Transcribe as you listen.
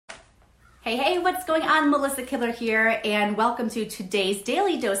Hey, what's going on? Melissa Kibler here, and welcome to today's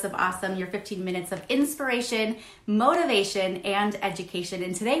Daily Dose of Awesome, your 15 minutes of inspiration, motivation, and education.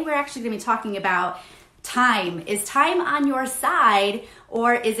 And today we're actually going to be talking about time. Is time on your side,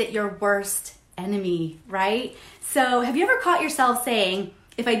 or is it your worst enemy, right? So have you ever caught yourself saying,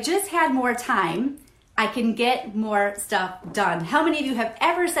 if I just had more time, I can get more stuff done? How many of you have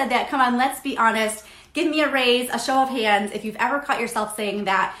ever said that? Come on, let's be honest. Give me a raise, a show of hands, if you've ever caught yourself saying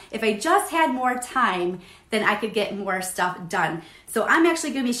that, if I just had more time, then I could get more stuff done. So I'm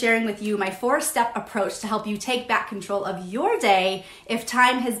actually going to be sharing with you my 4-step approach to help you take back control of your day if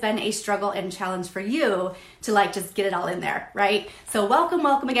time has been a struggle and challenge for you to just get it all in there, right? So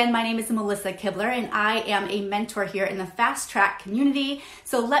welcome again. My name is Melissa Kibler, and I am a mentor here in the Fast Track community.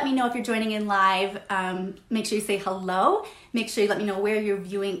 So let me know if you're joining in live. Make sure you say hello. Make sure you let me know where you're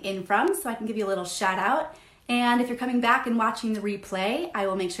viewing in from so I can give you a little shout out. And if you're coming back and watching the replay, I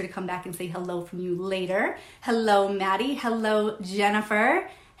will make sure to come back and say hello from you later. Hello, Maddie. Hello, Jennifer.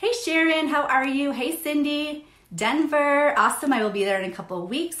 Hey, Sharon. How are you? Hey, Cindy. Denver. Awesome. I will be there in a couple of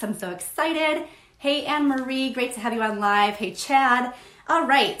weeks. I'm so excited. Hey, Anne Marie. Great to have you on live. Hey, Chad. All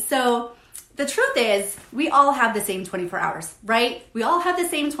right. So the truth is, we all have the same 24 hours, right? We all have the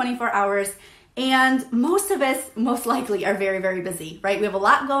same 24 hours. And most of us, most likely, are very, very busy, right? We have a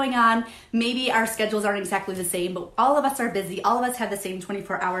lot going on. Maybe our schedules aren't exactly the same, but all of us are busy. All of us have the same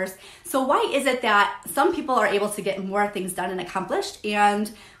 24 hours. So why is it that some people are able to get more things done and accomplished?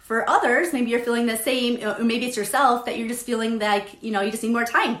 And for others, maybe you're feeling the same, or maybe it's yourself that you're just feeling like, you just need more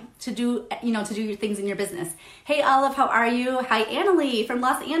time to do, to do your things in your business. Hey, Olive, how are you? Hi, Annalie from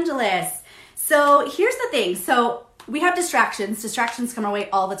Los Angeles. So here's the thing. So we have distractions. Distractions come our way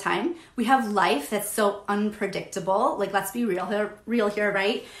all the time. We have life that's so unpredictable. Let's be real here,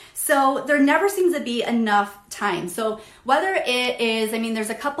 right? So there never seems to be enough time. So whether it is, there's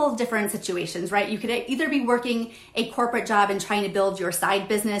a couple of different situations, right? You could either be working a corporate job and trying to build your side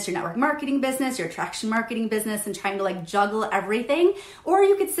business, your network marketing business, your attraction marketing business, and trying to juggle everything. Or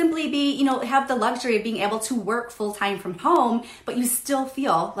you could simply be, have the luxury of being able to work full time from home, but you still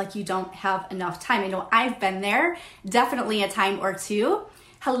feel like you don't have enough time. I know I've been there. Definitely a time or two.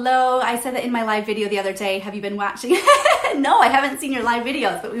 Hello, I said that in my live video the other day. Have you been watching? No, I haven't seen your live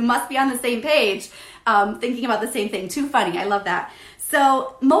videos, but we must be on the same page, thinking about the same thing. Too funny, I love that.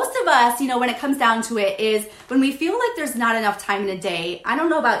 So most of us, when it comes down to it, is when we feel like there's not enough time in a day. I don't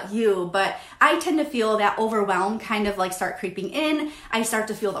know about you, but I tend to feel that overwhelm kind of start creeping in. I start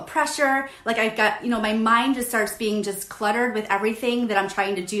to feel the pressure. I've got, my mind just starts being just cluttered with everything that I'm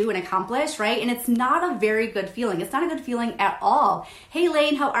trying to do and accomplish, right? And it's not a very good feeling. It's not a good feeling at all. Hey,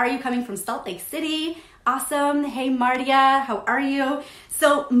 Lane, how are you? Coming from Salt Lake City. Awesome. Hey, Mardia, how are you?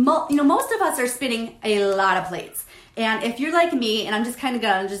 So, most of us are spinning a lot of plates. And if you're like me, and I'm just kind of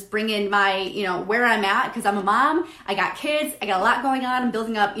gonna just bring in my, where I'm at, because I'm a mom, I got kids, I got a lot going on, I'm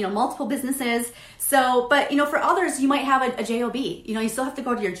building up, multiple businesses. So, but, for others, you might have a job. You still have to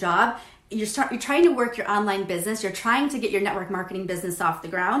go to your job. You're trying to work your online business. You're trying to get your network marketing business off the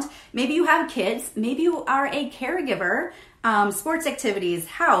ground. Maybe you have kids. Maybe you are a caregiver. Sports activities,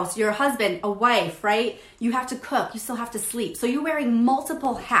 house, your husband, a wife, right? You have to cook. You still have to sleep. So you're wearing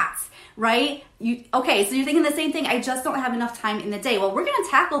multiple hats, right? Okay, so you're thinking the same thing. I just don't have enough time in the day. Well, we're going to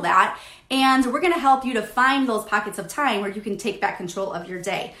tackle that, and we're going to help you to find those pockets of time where you can take back control of your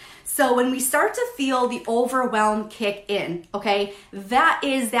day. So when we start to feel the overwhelm kick in, okay, that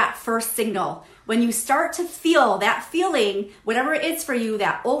is that first signal. When you start to feel that feeling, whatever it is for you,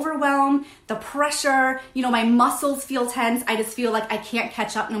 that overwhelm, the pressure, my muscles feel tense. I just feel like I can't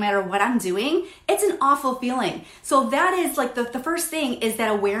catch up no matter what I'm doing. It's an awful feeling. So that is the first thing is that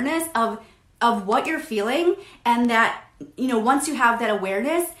awareness of what you're feeling, and that, once you have that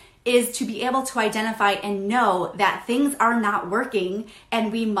awareness, is to be able to identify and know that things are not working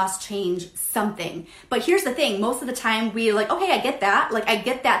and we must change something. But here's the thing, most of the time we're okay, I get that. I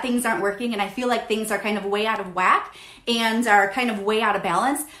get that things aren't working and I feel like things are kind of way out of whack and are kind of way out of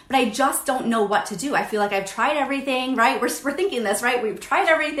balance, but I just don't know what to do. I feel like I've tried everything, right? We're thinking this, right? We've tried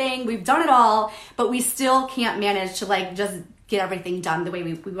everything, we've done it all, but we still can't manage to just get everything done the way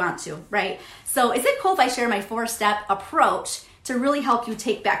we want to, right? So is it cool if I share my 4-step approach to really help you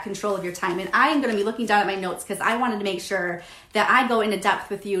take back control of your time? And I am going to be looking down at my notes because I wanted to make sure that I go into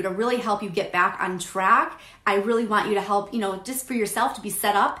depth with you to really help you get back on track. I really want you to help, just for yourself to be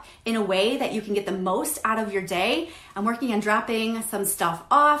set up in a way that you can get the most out of your day. I'm working on dropping some stuff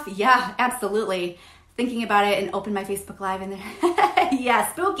off. Yeah, absolutely. Thinking about it and open my Facebook Live and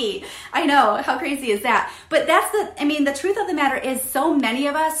yeah, spooky. I know, how crazy is that? But that's the truth of the matter is so many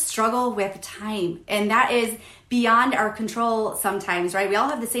of us struggle with time, and that is beyond our control sometimes, right? We all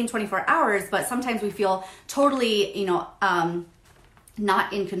have the same 24 hours, but sometimes we feel totally,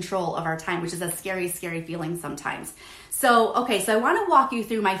 not in control of our time, which is a scary, scary feeling sometimes. So I want to walk you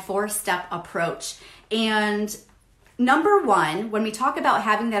through my 4-step approach. And number one, when we talk about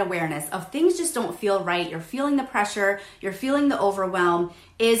having that awareness of things just don't feel right, you're feeling the pressure, you're feeling the overwhelm,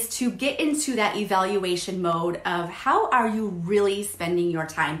 is to get into that evaluation mode of how are you really spending your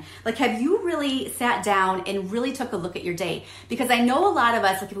time? Like, have you really sat down and really took a look at your day? Because I know a lot of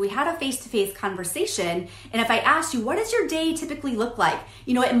us, like if we had a face-to-face conversation, and if I asked you, what does your day typically look like?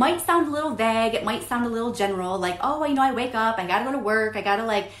 It might sound a little vague, it might sound a little general, like, I wake up, I gotta go to work, I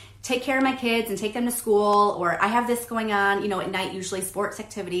gotta take care of my kids and take them to school, or I have this going on, at night, usually sports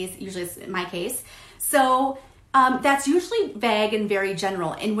activities, usually is in my case. So that's usually vague and very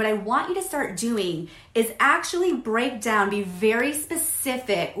general. And what I want you to start doing is actually break down, be very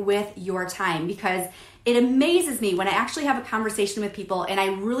specific with your time, because it amazes me when I actually have a conversation with people and I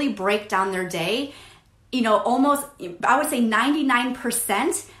really break down their day. Almost, I would say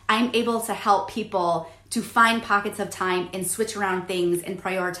 99%, I'm able to help people to find pockets of time and switch around things and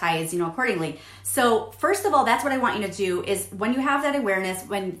prioritize, accordingly. So first of all, that's what I want you to do is when you have that awareness,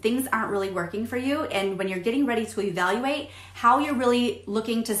 when things aren't really working for you, and when you're getting ready to evaluate how you're really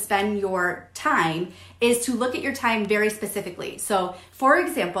looking to spend your time, is to look at your time very specifically. So for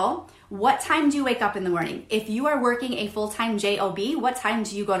example, what time do you wake up in the morning? If you are working a full-time job, what time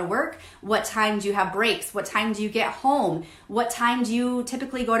do you go to work? What time do you have breaks? What time do you get home? What time do you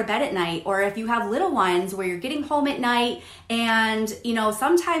typically go to bed at night? Or if you have little ones where you're getting home at night and,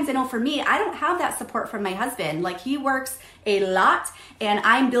 sometimes I know for me, I don't have that support from my husband. Like, he works a lot and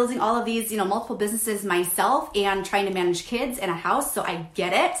I'm building all of these, multiple businesses myself and trying to manage kids and a house. So I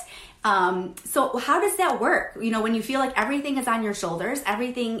get it. So how does that work? When you feel like everything is on your shoulders,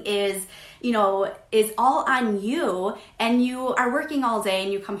 everything is all on you, and you are working all day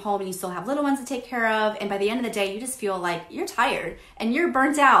and you come home and you still have little ones to take care of. And by the end of the day, you just feel like you're tired and you're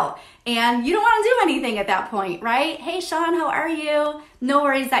burnt out and you don't want to do anything at that point, right? Hey, Sean, how are you? No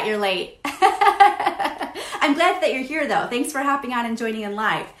worries that you're late. I'm glad that you're here though. Thanks for hopping on and joining in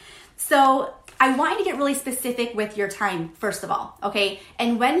live. So I want you to get really specific with your time, first of all, okay?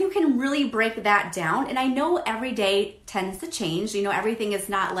 And when you can really break that down, and I know every day tends to change, everything is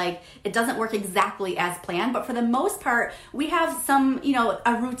not like, it doesn't work exactly as planned, but for the most part, we have some,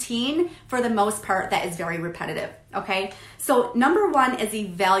 a routine for the most part that is very repetitive, okay? So number one is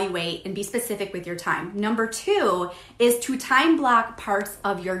evaluate and be specific with your time. Number two is to time block parts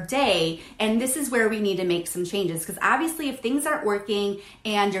of your day, and this is where we need to make some changes, because obviously if things aren't working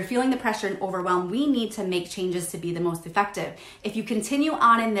and you're feeling the pressure and overwhelm, we need to make changes to be the most effective. If you continue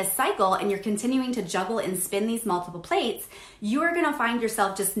on in this cycle and you're continuing to juggle and spin these multiple plates, you are going to find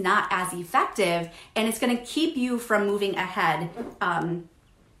yourself just not as effective, and it's going to keep you from moving ahead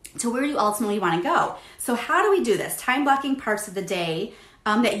to where you ultimately want to go. So how do we do this? Time blocking parts of the day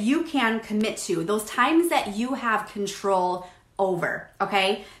that you can commit to, those times that you have control over,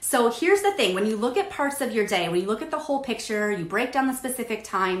 okay? So here's the thing, when you look at parts of your day, when you look at the whole picture, you break down the specific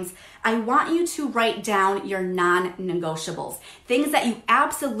times, I want you to write down your non-negotiables, things that you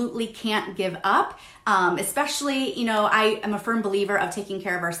absolutely can't give up, especially, I am a firm believer of taking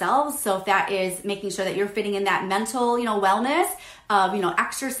care of ourselves. So if that is making sure that you're fitting in that mental, wellness,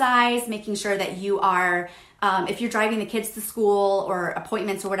 exercise, making sure that you are, if you're driving the kids to school or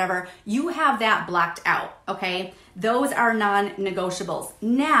appointments or whatever, you have that blocked out, okay? Those are non-negotiables.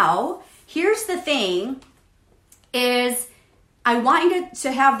 Now, here's the thing is I want you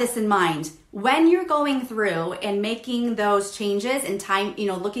to have this in mind. When you're going through and making those changes in time,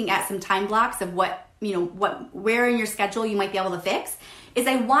 looking at some time blocks of where in your schedule you might be able to fix, is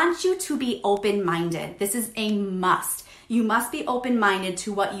I want you to be open-minded. This is a must. You must be open-minded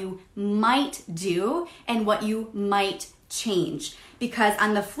to what you might do and what you might change. Because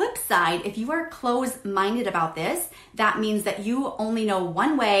on the flip side, if you are closed-minded about this, that means that you only know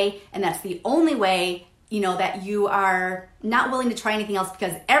one way, and that's the only way, that you are not willing to try anything else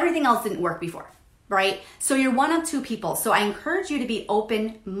because everything else didn't work before, right? So you're one of two people. So I encourage you to be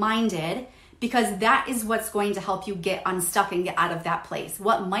open-minded, because that is what's going to help you get unstuck and get out of that place.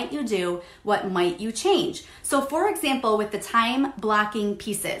 What might you do? What might you change? So for example, with the time blocking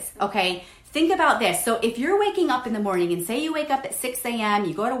pieces, okay, think about this. So if you're waking up in the morning and say you wake up at 6 a.m.,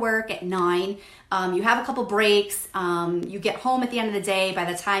 you go to work at 9, you have a couple breaks, you get home at the end of the day, by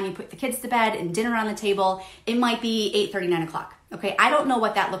the time you put the kids to bed and dinner on the table, it might be 8:30, 9 o'clock. Okay, I don't know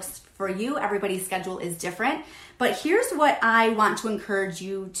what that looks for you. Everybody's schedule is different. But here's what I want to encourage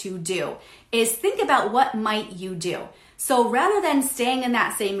you to do, is think about what might you do. So rather than staying in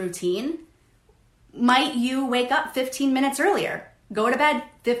that same routine, might you wake up 15 minutes earlier? Go to bed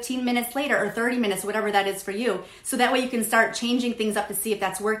 15 minutes later or 30 minutes, whatever that is for you. So that way you can start changing things up to see if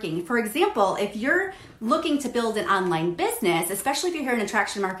that's working. For example, if you're looking to build an online business, especially if you're here in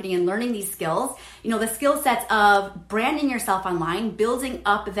attraction marketing and learning these skills, the skill sets of branding yourself online, building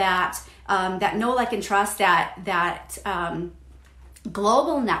up that know, like, and trust, that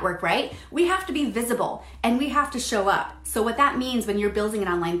global network, right? We have to be visible and we have to show up. So what that means when you're building an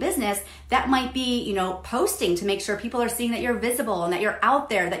online business, that might be, posting to make sure people are seeing that you're visible and that you're out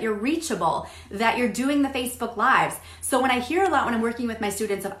there, that you're reachable, that you're doing the Facebook Lives. So when I hear a lot when I'm working with my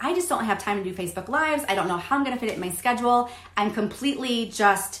students of, I just don't have time to do Facebook Lives, I don't know how I'm going to fit it in my schedule, I'm completely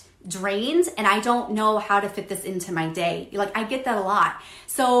just drained and I don't know how to fit this into my day. Like, I get that a lot.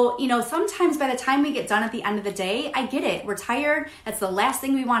 So, sometimes by the time we get done at the end of the day, I get it. We're tired. That's the last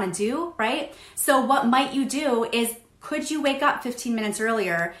thing we want to do, right? So what might you do is, could you wake up 15 minutes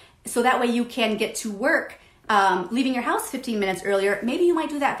earlier so that way you can get to work, leaving your house 15 minutes earlier? Maybe you might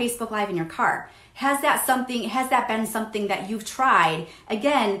do that Facebook Live in your car. Has that been something that you've tried?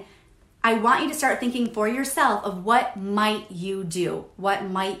 Again, I want you to start thinking for yourself of what might you do? What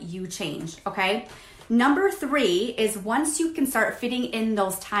might you change, okay? Number 3 is, once you can start fitting in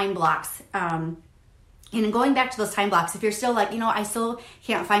those time blocks, and going back to those time blocks, if you're still like, I still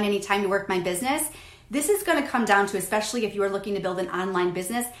can't find any time to work my business, this is going to come down to, especially if you are looking to build an online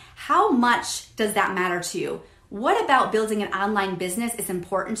business, how much does that matter to you? What about building an online business is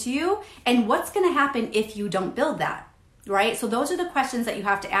important to you? And what's going to happen if you don't build that? Right? So those are the questions that you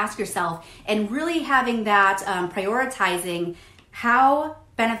have to ask yourself, and really having that prioritizing how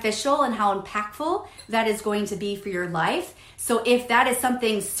beneficial and how impactful that is going to be for your life. So if that is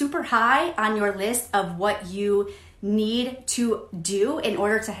something super high on your list of what you need to do in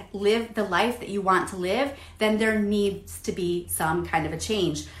order to live the life that you want to live, then there needs to be some kind of a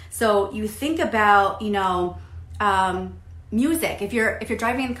change. So you think about, music. If you're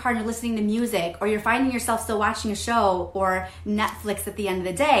driving in the car and you're listening to music, or you're finding yourself still watching a show or Netflix at the end of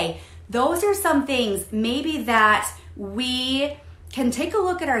the day, those are some things maybe that we can take a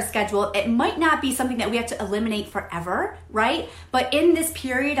look at our schedule. It might not be something that we have to eliminate forever, right? But in this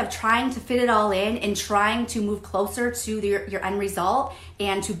period of trying to fit it all in and trying to move closer to your end result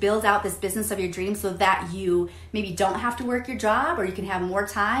and to build out this business of your dreams so that you maybe don't have to work your job, or you can have more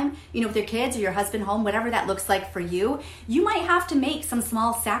time, with your kids or your husband home, whatever that looks like for you, you might have to make some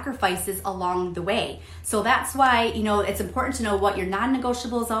small sacrifices along the way. So that's why, it's important to know what your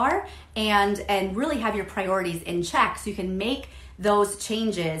non-negotiables are and really have your priorities in check so you can make those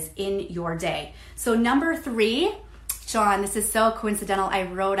changes in your day. So number 3, Sean, this is so coincidental. I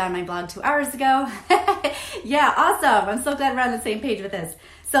wrote on my blog 2 hours ago. Yeah, awesome. I'm so glad we're on the same page with this.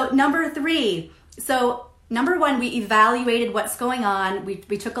 So number 3. So number 1, we evaluated what's going on.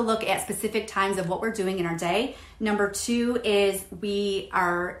 We took a look at specific times of what we're doing in our day. Number 2 is we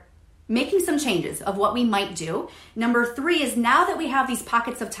are making some changes of what we might do. Number 3 is, now that we have these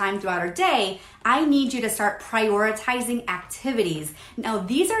pockets of time throughout our day, I need you to start prioritizing activities. Now,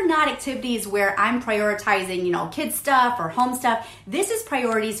 these are not activities where I'm prioritizing, kid stuff or home stuff. This is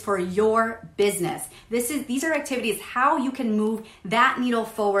priorities for your business. These are activities, how you can move that needle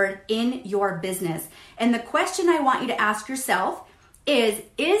forward in your business. And the question I want you to ask yourself is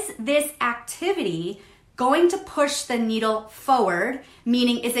this activity going to push the needle forward?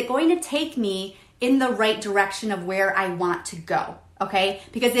 Meaning, is it going to take me in the right direction of where I want to go? Okay?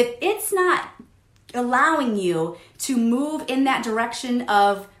 Because if it's not allowing you to move in that direction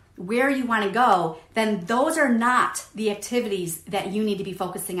of where you want to go, then those are not the activities that you need to be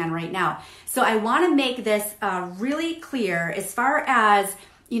focusing on right now. So I want to make this really clear as far as,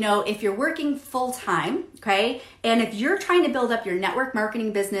 if you're working full time, okay, and if you're trying to build up your network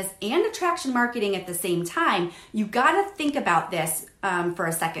marketing business and attraction marketing at the same time, you got to think about this for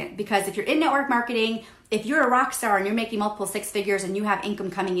a second. Because if you're in network marketing, if you're a rock star and you're making multiple 6 figures and you have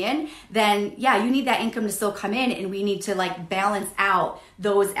income coming in, then yeah, you need that income to still come in, and we need to balance out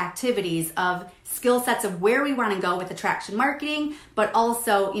those activities of skill sets of where we want to go with attraction marketing, but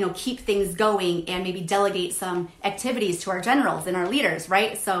also, keep things going and maybe delegate some activities to our generals and our leaders,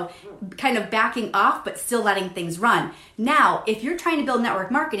 right? So kind of backing off, but still letting things run. Now, if you're trying to build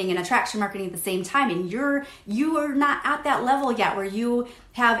network marketing and attraction marketing at the same time, and you are not at that level yet where you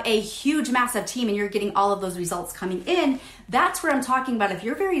have a huge, massive team and you're getting all of those results coming in, that's where I'm talking about. If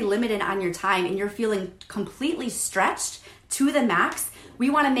you're very limited on your time and you're feeling completely stretched to the max, we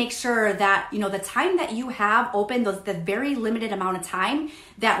want to make sure that, the time that you have open, the very limited amount of time,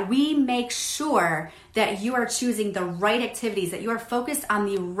 that we make sure that you are choosing the right activities, that you are focused on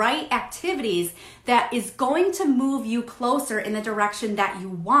the right activities that is going to move you closer in the direction that you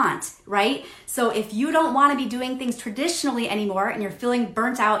want, right? So if you don't want to be doing things traditionally anymore and you're feeling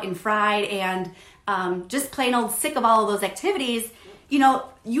burnt out and fried and just plain old sick of all of those activities,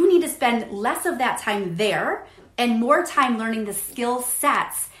 you need to spend less of that time there and more time learning the skill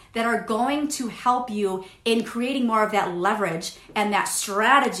sets that are going to help you in creating more of that leverage and that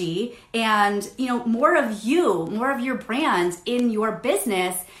strategy and, more of your brand in your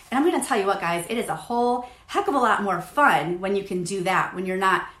business. And I'm going to tell you what, guys, it is a whole heck of a lot more fun when you can do that, when you're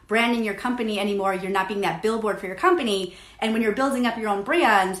not branding your company anymore, you're not being that billboard for your company. And when you're building up your own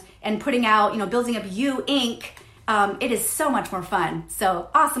brand and putting out, building up You Inc., it is so much more fun. So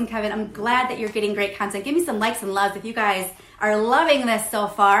awesome, Kevin. I'm glad that you're getting great content. Give me some likes and loves if you guys are loving this so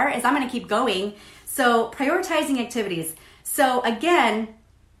far, as I'm going to keep going. So prioritizing activities. So again,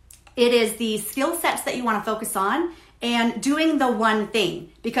 it is the skill sets that you want to focus on and doing the one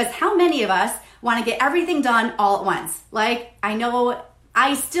thing. Because how many of us want to get everything done all at once? Like, I know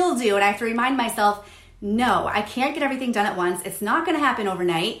I still do, and I have to remind myself, no, I can't get everything done at once. It's not going to happen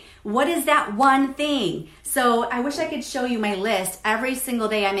overnight. What is that one thing? So I wish I could show you my list. Every single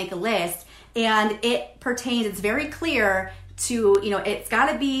day I make a list, and it's very clear to, it's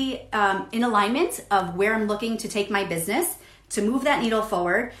got to be in alignment of where I'm looking to take my business to move that needle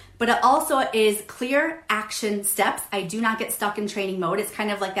forward. But it also is clear action steps. I do not get stuck in training mode. It's kind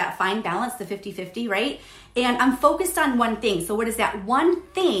of like that fine balance, the 50-50, right? And I'm focused on one thing. So what is that one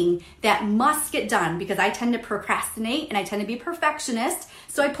thing that must get done? Because I tend to procrastinate and I tend to be a perfectionist.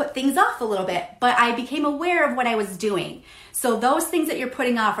 So I put things off a little bit, but I became aware of what I was doing. So those things that you're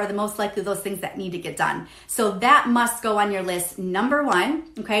putting off are the most likely those things that need to get done. So that must go on your list, number one.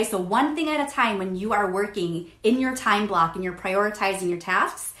 Okay, so one thing at a time when you are working in your time block and you're prioritizing your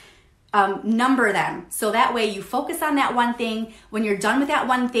tasks. Number them. So that way you focus on that one thing. When you're done with that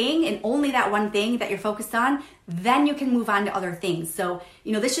one thing and only that one thing that you're focused on, then you can move on to other things. So,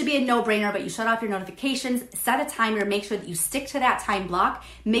 this should be a no-brainer, but you shut off your notifications, set a timer, make sure that you stick to that time block,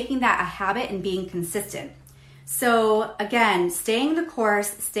 making that a habit and being consistent. So again, staying the course,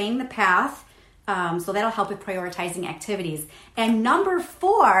 staying the path. So that'll help with prioritizing activities. And number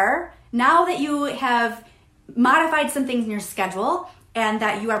 4, now that you have modified some things in your schedule, and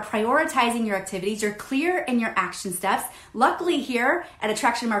that you are prioritizing your activities, you're clear in your action steps. Luckily here at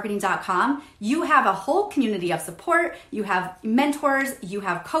attractionmarketing.com, you have a whole community of support, you have mentors, you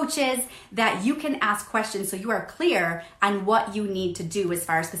have coaches that you can ask questions so you are clear on what you need to do as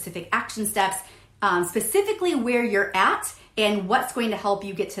far as specific action steps, specifically where you're at and what's going to help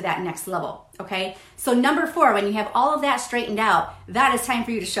you get to that next level, okay? So number 4, when you have all of that straightened out, that is time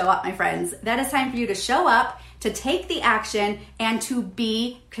for you to show up, my friends. That is time for you to show up, to take the action, and to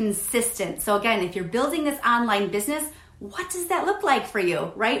be consistent. So again, if you're building this online business, what does that look like for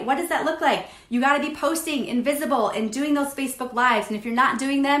you, right? What does that look like? You gotta be posting and visible and doing those Facebook Lives. And if you're not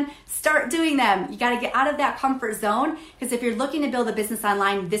doing them, start doing them. You gotta get out of that comfort zone, because if you're looking to build a business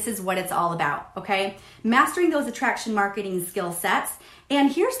online, this is what it's all about, okay? Mastering those attraction marketing skill sets.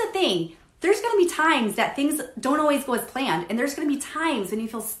 And here's the thing, there's gonna be times that things don't always go as planned, and there's gonna be times when you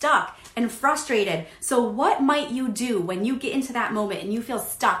feel stuck and frustrated. So what might you do when you get into that moment and you feel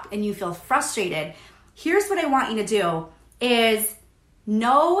stuck and you feel frustrated? Here's what I want you to do is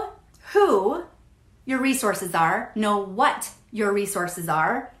know who your resources are, know what your resources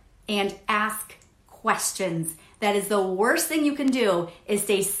are, and ask questions. That is the worst thing you can do, is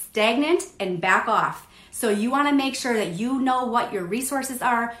stay stagnant and back off. So you want to make sure that you know what your resources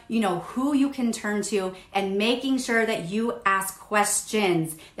are, you know who you can turn to, and making sure that you ask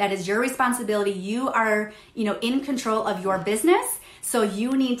questions. That is your responsibility. You are, in control of your business. So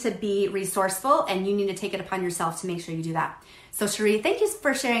you need to be resourceful, and you need to take it upon yourself to make sure you do that. So Cherie, thank you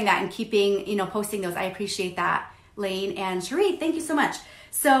for sharing that and keeping, posting those. I appreciate that, Lane and Cherie. Thank you so much.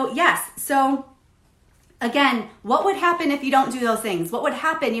 So yes, again, what would happen if you don't do those things? What would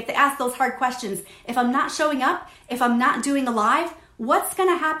happen? You have to ask those hard questions. If I'm not showing up, if I'm not doing a live, what's going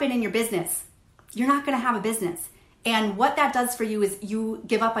to happen in your business? You're not going to have a business. And what that does for you is you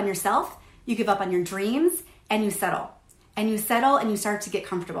give up on yourself, you give up on your dreams, and you settle. And you settle and you start to get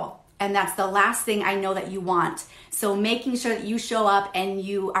comfortable. And that's the last thing I know that you want. So making sure that you show up and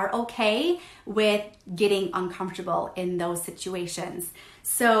you are okay with getting uncomfortable in those situations.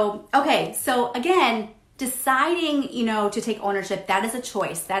 So, okay, so again, deciding, to take ownership, that is a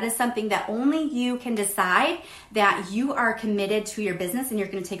choice. That is something that only you can decide, that you are committed to your business and you're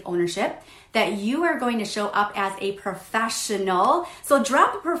going to take ownership, that you are going to show up as a professional. So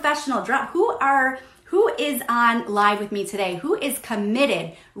drop a professional, who is on live with me today? Who is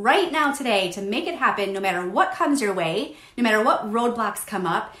committed right now today to make it happen no matter what comes your way, no matter what roadblocks come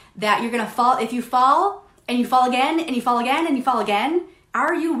up, that you're going to fall. If you fall and you fall again and you fall again and you fall again,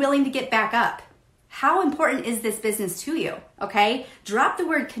 are you willing to get back up? How important is this business to you? Okay? Drop the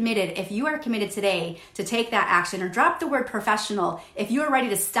word committed if you are committed today to take that action, or drop the word professional if you are ready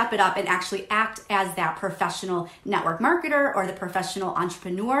to step it up and actually act as that professional network marketer or the professional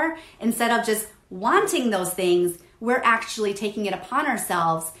entrepreneur. Instead of just wanting those things, we're actually taking it upon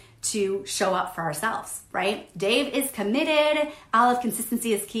ourselves to show up for ourselves, right? Dave is committed. Olive,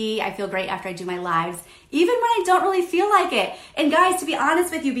 consistency is key. I feel great after I do my lives, even when I don't really feel like it. And guys, to be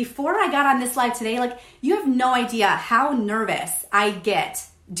honest with you, before I got on this live today, you have no idea how nervous I get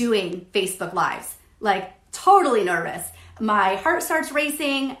doing Facebook Lives. Totally nervous. My heart starts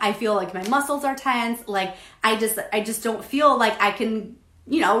racing. I feel like my muscles are tense. I just don't feel like I can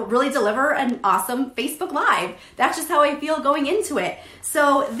really deliver an awesome Facebook Live. That's just how I feel going into it.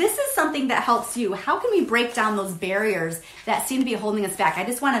 So this is something that helps you. How can we break down those barriers that seem to be holding us back? I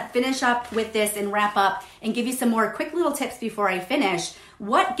just want to finish up with this and wrap up and give you some more quick little tips before I finish.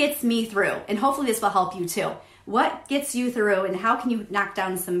 What gets me through? And hopefully this will help you too. What gets you through, and how can you knock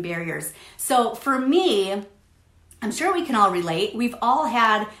down some barriers? So for me, I'm sure we can all relate. We've all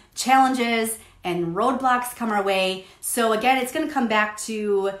had challenges and roadblocks come our way. So again, it's going to come back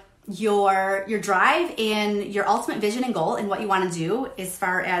to your drive and your ultimate vision and goal and what you want to do as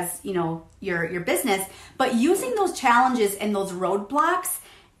far as, your business, but using those challenges and those roadblocks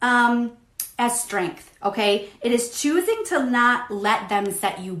as strength, okay? It is choosing to not let them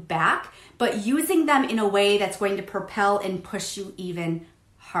set you back, but using them in a way that's going to propel and push you even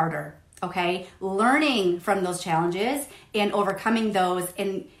harder, okay? Learning from those challenges and overcoming those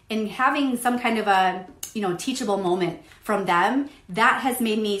and having some kind of a, teachable moment from them, that has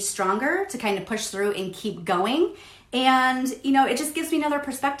made me stronger to kind of push through and keep going. And, it just gives me another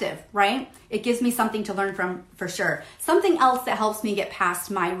perspective, right? It gives me something to learn from, for sure. Something else that helps me get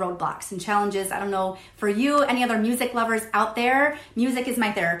past my roadblocks and challenges. I don't know, for you, any other music lovers out there, music is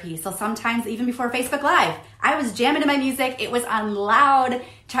my therapy. So sometimes, even before Facebook Live, I was jamming to my music. It was on loud,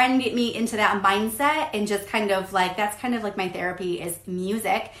 trying to get me into that mindset, and just that's kind of like my therapy is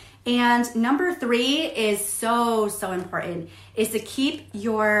music. And number 3 is so, so important, is to keep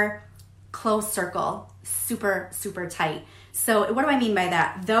your close circle super, super tight. So what do I mean by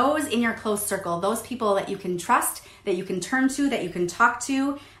that? Those in your close circle, those people that you can trust, that you can turn to, that you can talk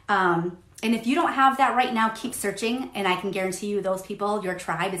to. And if you don't have that right now, keep searching. And I can guarantee you those people, your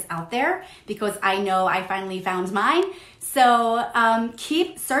tribe is out there, because I know I finally found mine. So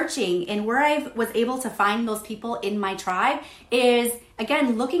keep searching. And where I was able to find those people in my tribe is,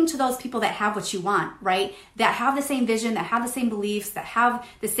 again, looking to those people that have what you want, right? That have the same vision, that have the same beliefs, that have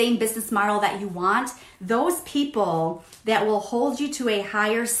the same business model that you want. Those people that will hold you to a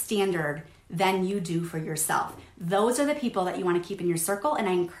higher standard than you do for yourself. Those are the people that you want to keep in your circle. And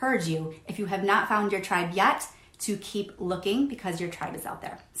I encourage you, if you have not found your tribe yet, to keep looking, because your tribe is out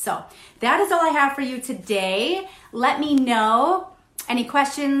there. So that is all I have for you today. Let me know any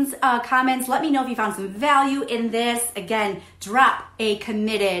questions, comments. Let me know if you found some value in this. Again, drop a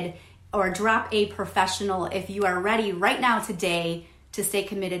committed or drop a professional if you are ready right now today to stay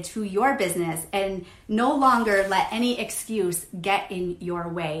committed to your business and no longer let any excuse get in your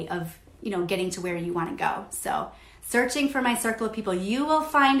way of getting to where you want to go. So searching for my circle of people, you will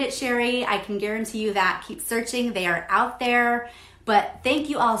find it, Sherry. I can guarantee you that. Keep searching. They are out there. But thank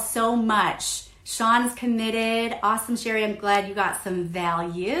you all so much. Sean's committed. Awesome, Sherry. I'm glad you got some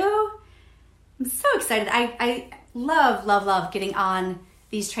value. I'm so excited. I love getting on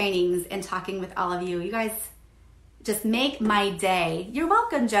these trainings and talking with all of you. You guys just make my day. You're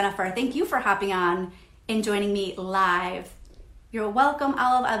welcome, Jennifer. Thank you for hopping on and joining me live. You're welcome,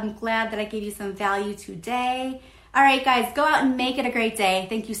 Olive. I'm glad that I gave you some value today. All right, guys, go out and make it a great day.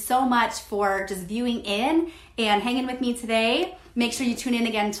 Thank you so much for just viewing in and hanging with me today. Make sure you tune in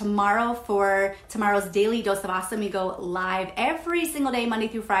again tomorrow for tomorrow's Daily Dose of Awesome. We go live every single day, Monday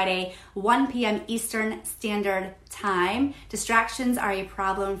through Friday, 1 p.m. Eastern Standard Time. Distractions are a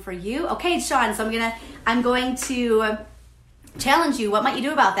problem for you. Okay, Sean, so I'm going to challenge you. What might you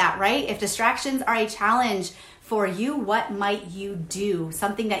do about that, right? If distractions are a challenge for you, what might you do?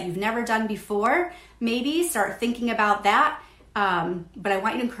 Something that you've never done before. Maybe start thinking about that. But I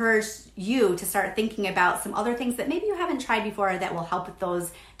want to encourage you to start thinking about some other things that maybe you haven't tried before that will help with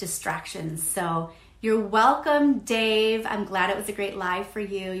those distractions. So You're welcome, Dave. I'm glad it was a great live for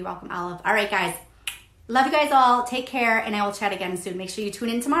you. You're welcome, Olive. All right, guys. Love you guys all. Take care, and I will chat again soon. Make sure you tune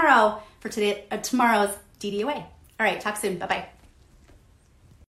in tomorrow for tomorrow's DDOA. All right, talk soon. Bye-bye.